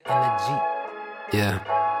Yeah,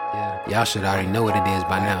 y'all should already know what it is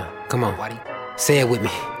by now. Come on, say it with me.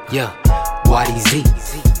 Yeah, Waddy Z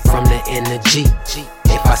from the energy.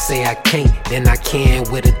 If I say I can't, then I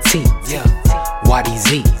can with a T. Yeah, Waddy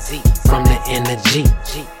Z from the energy.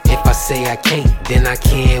 If I say I can't, then I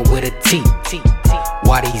can with a T.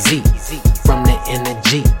 Waddy Z from the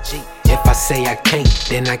energy. If I say I can't,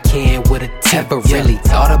 then I can with a T. Ever really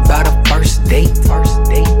thought about a first date?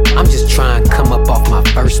 I'm just trying to come up off my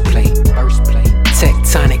first plate.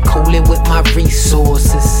 Tectonic cooling with my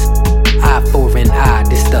resources. Eye for an eye,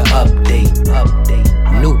 this the update.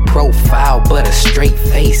 New profile, but a straight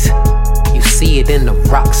face. You see it in the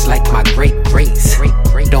rocks like my great greats.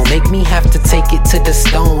 Don't make me have to take it to the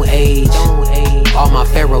stone age. All my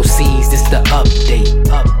pharaoh sees, this the update.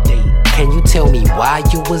 Can you tell me why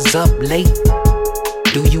you was up late?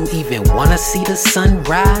 Do you even wanna see the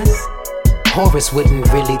sunrise? Horus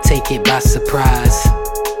wouldn't really take it by surprise.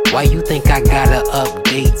 Why you think I gotta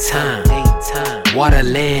update time? Water,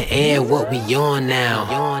 land, air, what we on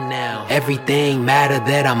now? Everything matter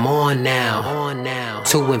that I'm on now.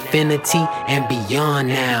 To infinity and beyond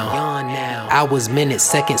now. Hours, minutes,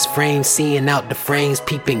 seconds, frames, seeing out the frames,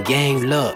 peeping game, look.